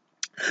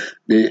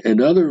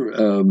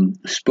 Another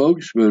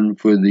spokesman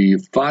for the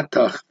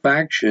Fatah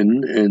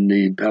faction and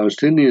the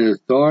Palestinian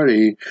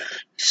Authority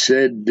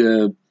said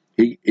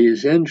he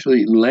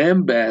essentially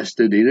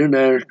lambasted the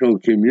international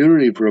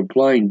community for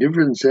applying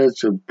different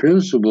sets of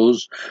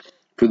principles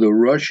for the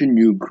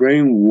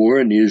Russian-Ukraine war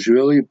and the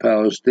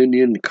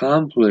Israeli-Palestinian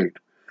conflict.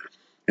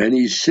 And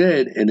he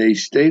said in a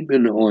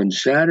statement on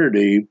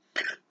Saturday,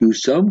 do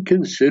some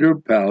consider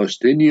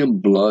Palestinian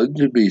blood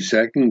to be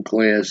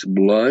second-class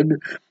blood?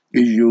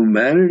 Is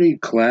humanity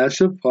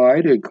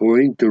classified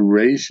according to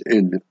race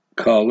and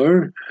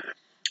color?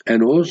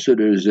 And also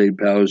there's a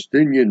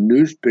Palestinian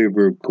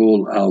newspaper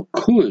called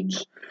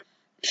Al-Quds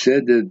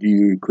said that the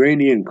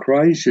Ukrainian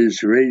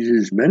crisis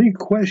raises many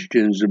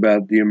questions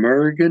about the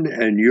American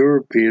and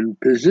European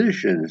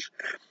positions.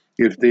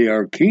 If they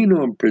are keen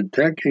on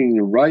protecting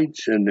the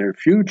rights and their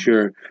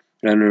future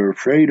and are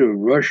afraid of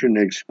Russian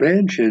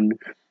expansion,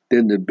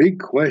 then the big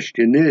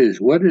question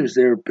is, what is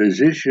their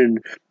position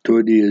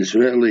toward the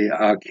Israeli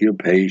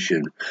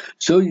occupation?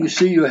 So you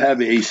see, you have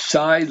a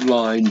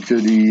sideline to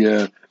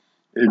the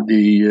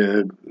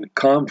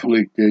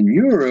conflict in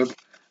Europe,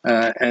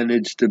 and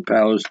it's the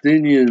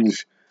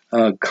Palestinians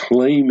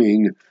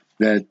claiming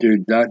that they're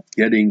not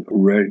getting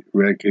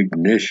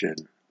recognition.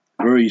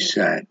 Very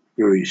sad,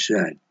 very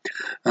sad.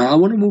 I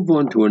want to move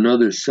on to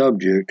another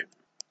subject,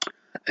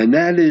 and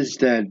that is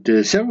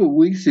that several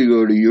weeks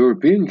ago, the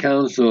European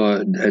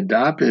Council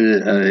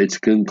adopted its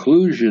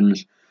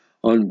conclusions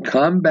on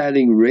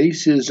combating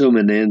racism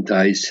and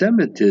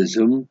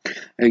anti-Semitism,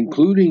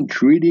 including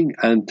treating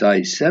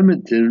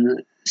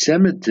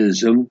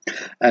anti-Semitism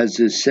as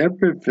a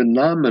separate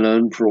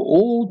phenomenon for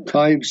all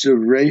types of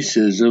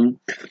racism,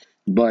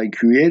 by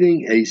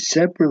creating a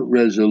separate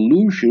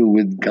resolution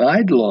with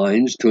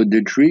guidelines toward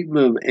the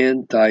treatment of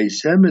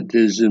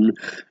anti-Semitism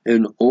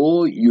in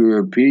all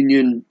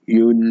European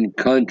Union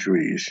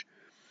countries.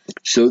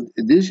 So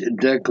this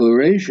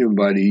declaration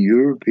by the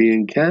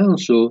European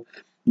Council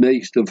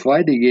makes the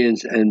fight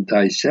against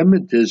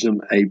anti-Semitism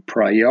a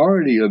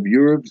priority of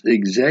Europe's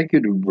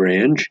executive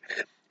branch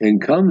and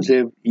comes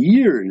after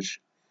years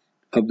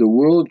of the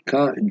World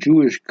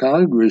Jewish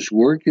Congress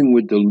working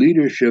with the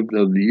leadership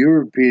of the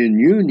European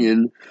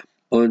Union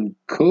on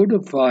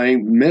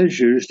codifying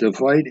measures to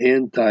fight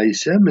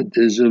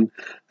anti-Semitism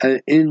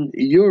in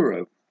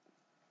Europe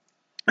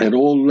at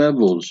all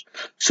levels.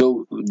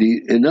 So,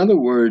 in other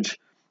words,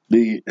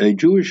 a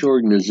Jewish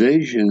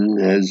organization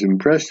has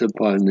impressed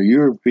upon the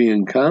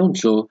European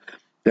Council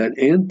that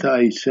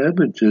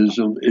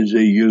anti-Semitism is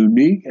a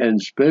unique and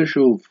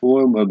special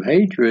form of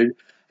hatred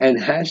and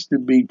has to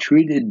be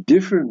treated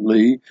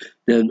differently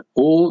than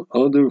all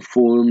other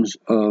forms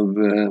of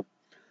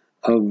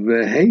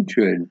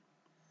hatred.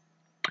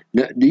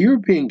 Now, the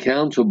European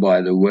Council,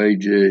 by the way,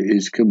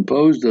 is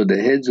composed of the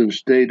heads of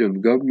state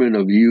of government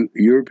of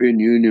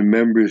European Union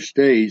member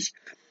states,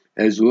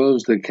 as well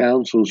as the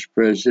Council's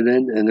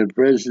president and the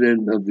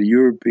president of the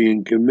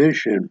European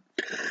Commission.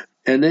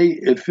 And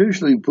they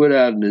officially put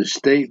out in a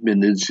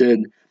statement that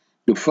said,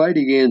 the fight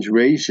against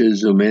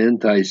racism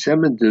and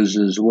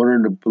anti-Semitism is one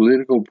of the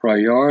political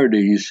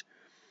priorities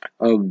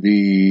of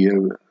the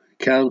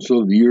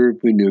Council of the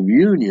European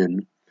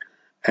Union.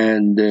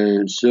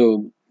 And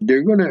so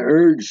they're going to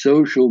urge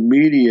social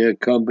media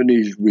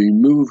companies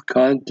remove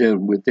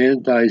content with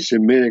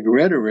anti-Semitic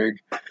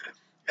rhetoric,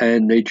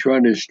 and they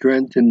try to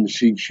strengthen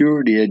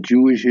security at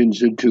Jewish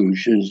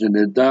institutions and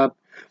adopt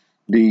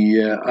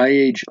the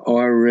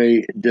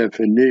IHRA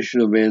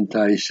definition of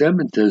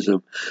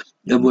anti-Semitism.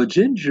 And what's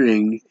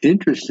interesting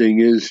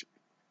is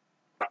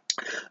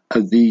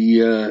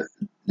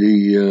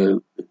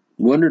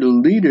one of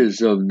the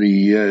leaders of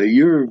the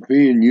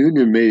European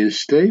Union made a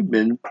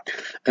statement,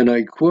 and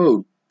I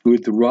quote,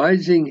 "With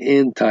rising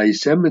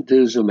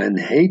anti-Semitism and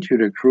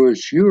hatred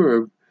across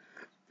Europe,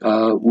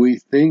 we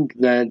think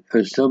that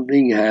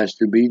something has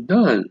to be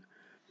done."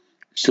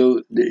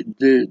 So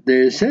they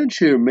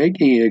essentially are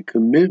making a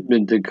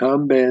commitment to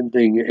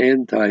combating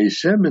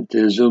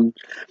anti-Semitism,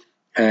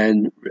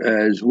 and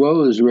as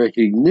well as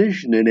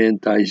recognition that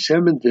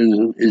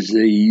anti-Semitism is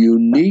a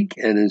unique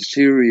and a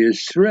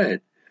serious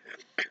threat.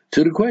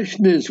 So the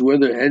question is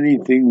whether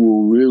anything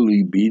will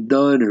really be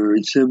done or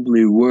it's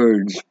simply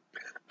words.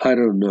 I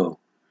don't know.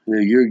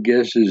 Your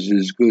guess is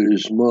as good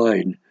as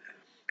mine.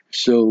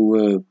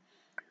 So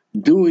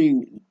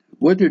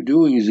what they're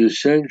doing is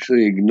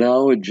essentially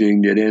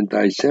acknowledging that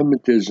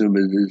anti-Semitism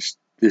is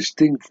a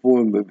distinct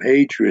form of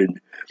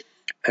hatred,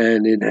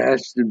 and it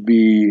has to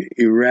be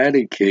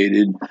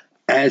eradicated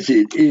as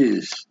it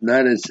is,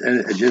 not as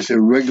just a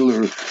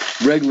regular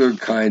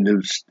kind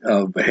of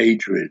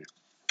hatred.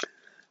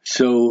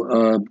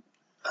 So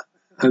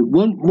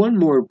one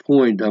more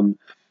point.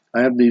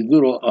 I have these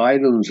little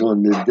items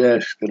on the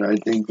desk that I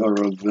think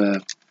are of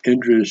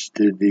interest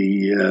to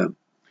the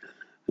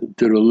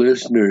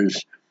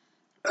listeners.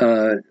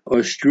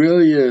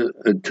 Australia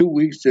 2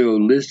 weeks ago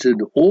listed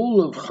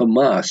all of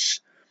Hamas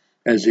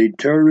as a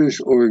terrorist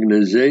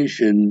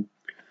organization,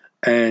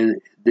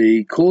 and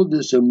they called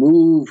this a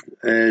move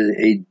as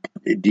a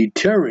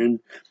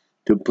deterrent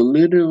to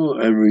political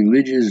and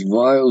religious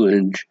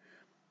violence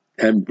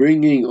and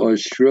bringing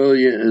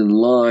Australia in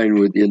line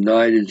with the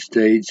United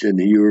States and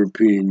the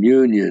European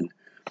Union.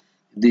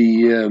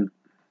 The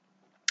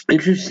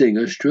interesting,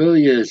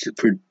 Australia has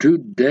for 2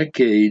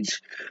 decades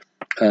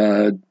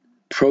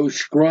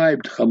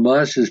proscribed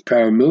Hamas's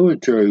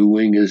paramilitary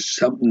wing as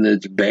something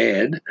that's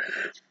bad,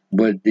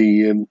 but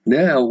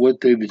now what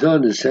they've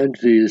done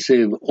essentially is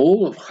say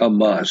all of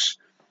Hamas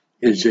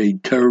is a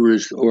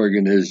terrorist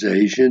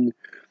organization.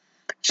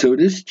 So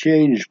this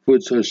change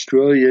puts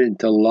Australia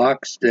into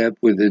lockstep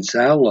with its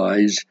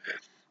allies,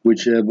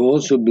 which have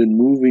also been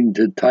moving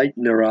to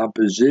tighten their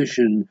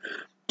opposition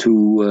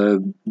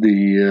to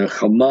the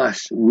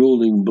Hamas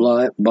ruling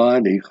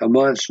body.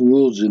 Hamas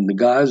rules in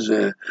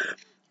Gaza,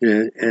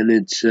 and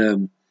it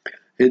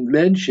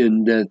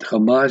mentioned that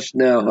Hamas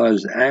now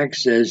has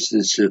access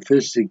to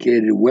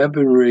sophisticated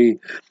weaponry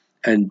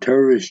and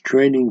terrorist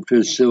training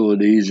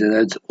facilities, and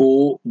that's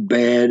all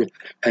bad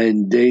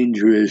and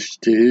dangerous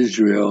to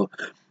Israel.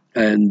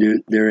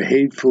 And their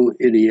hateful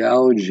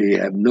ideology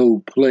have no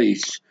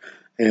place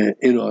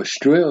in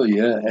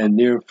Australia, and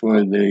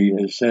therefore they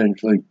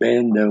essentially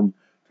banned them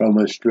from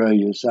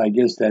Australia. So I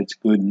guess that's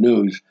good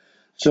news.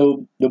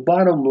 So the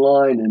bottom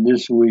line in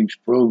this week's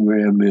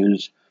program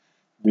is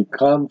the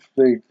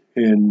conflict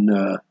in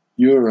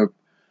Europe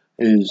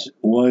is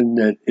one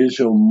that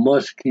Israel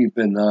must keep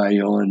an eye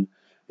on.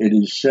 It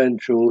is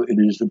central. It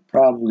is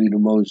probably the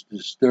most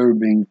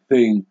disturbing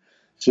thing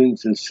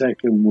since the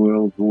Second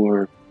World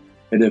War.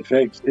 It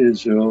affects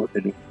Israel.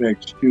 It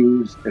affects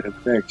Jews. It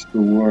affects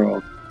the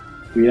world.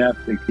 We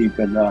have to keep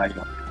an eye on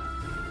it.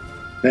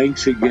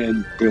 Thanks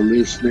again for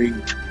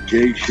listening.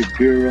 Jay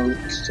Shapiro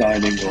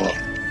signing off.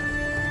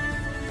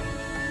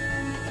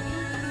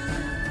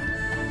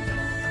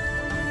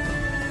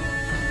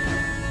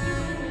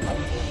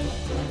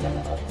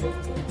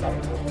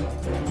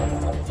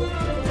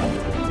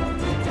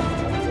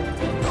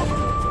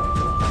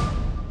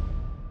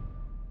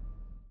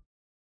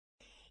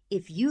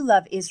 If you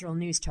love Israel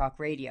News Talk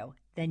Radio,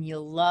 then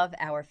you'll love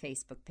our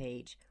Facebook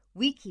page.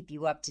 We keep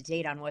you up to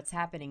date on what's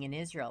happening in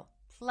Israel,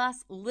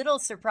 plus little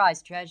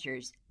surprise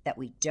treasures that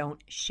we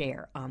don't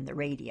share on the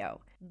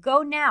radio.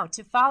 Go now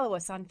to follow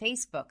us on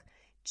Facebook.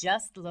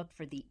 Just look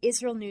for the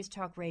Israel News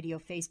Talk Radio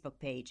Facebook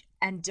page,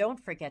 and don't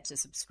forget to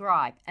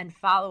subscribe and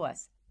follow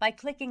us by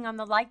clicking on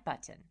the like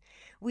button.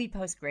 We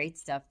post great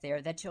stuff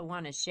there that you'll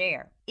want to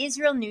share.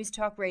 Israel News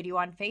Talk Radio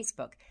on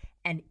Facebook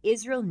and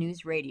Israel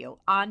News Radio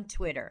on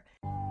Twitter.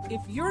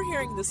 If you're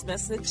hearing this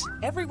message,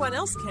 everyone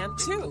else can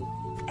too.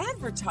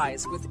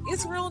 Advertise with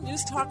Israel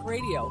News Talk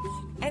Radio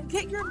and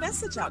get your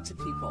message out to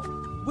people.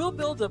 We'll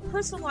build a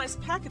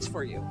personalized package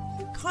for you.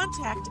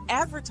 Contact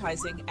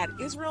advertising at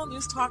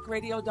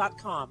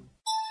israelnewstalkradio.com.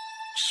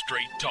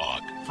 Straight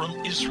talk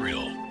from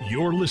Israel.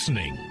 You're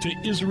listening to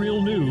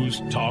Israel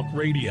News Talk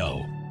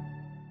Radio.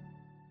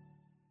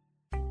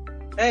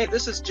 Hey,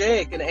 this is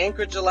Jake in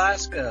Anchorage,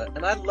 Alaska,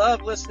 and I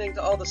love listening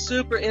to all the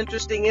super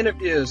interesting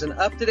interviews and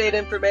up-to-date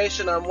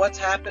information on what's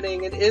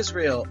happening in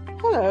Israel.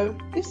 Hello,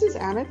 this is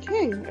Anna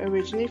King,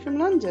 originally from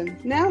London,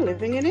 now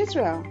living in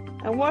Israel.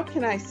 And what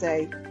can I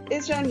say?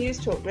 Israel News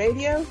Talk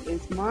Radio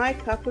is my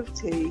cup of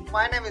tea.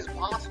 My name is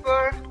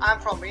Bhaskar. I'm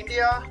from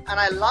India, and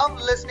I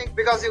love listening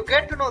because you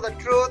get to know the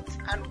truth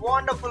and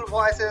wonderful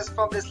voices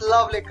from this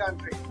lovely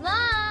country.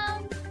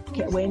 Mom!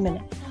 Okay, wait a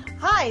minute.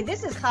 Hi,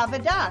 this is Chava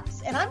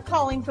Dax, and I'm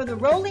calling for the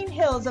rolling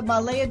hills of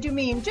Ma'ale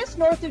Adumim, just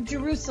north of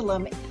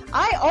Jerusalem.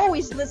 I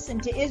always listen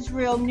to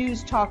Israel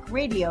News Talk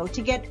Radio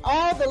to get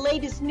all the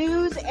latest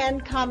news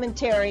and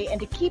commentary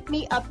and to keep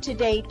me up to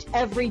date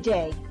every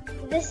day.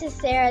 This is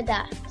Sarah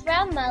Dax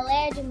from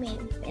Ma'ale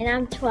Adumim, and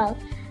I'm 12.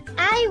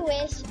 I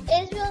wish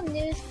Israel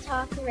News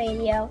Talk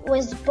Radio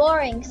was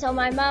boring so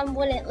my mom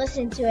wouldn't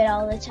listen to it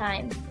all the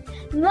time.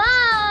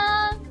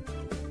 Mom!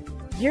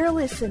 You're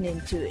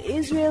listening to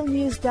Israel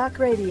News Talk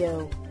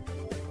Radio.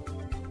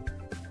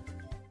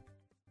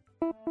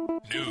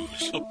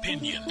 News,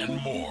 opinion, and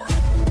more.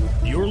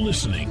 You're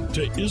listening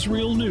to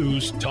Israel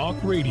News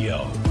Talk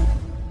Radio.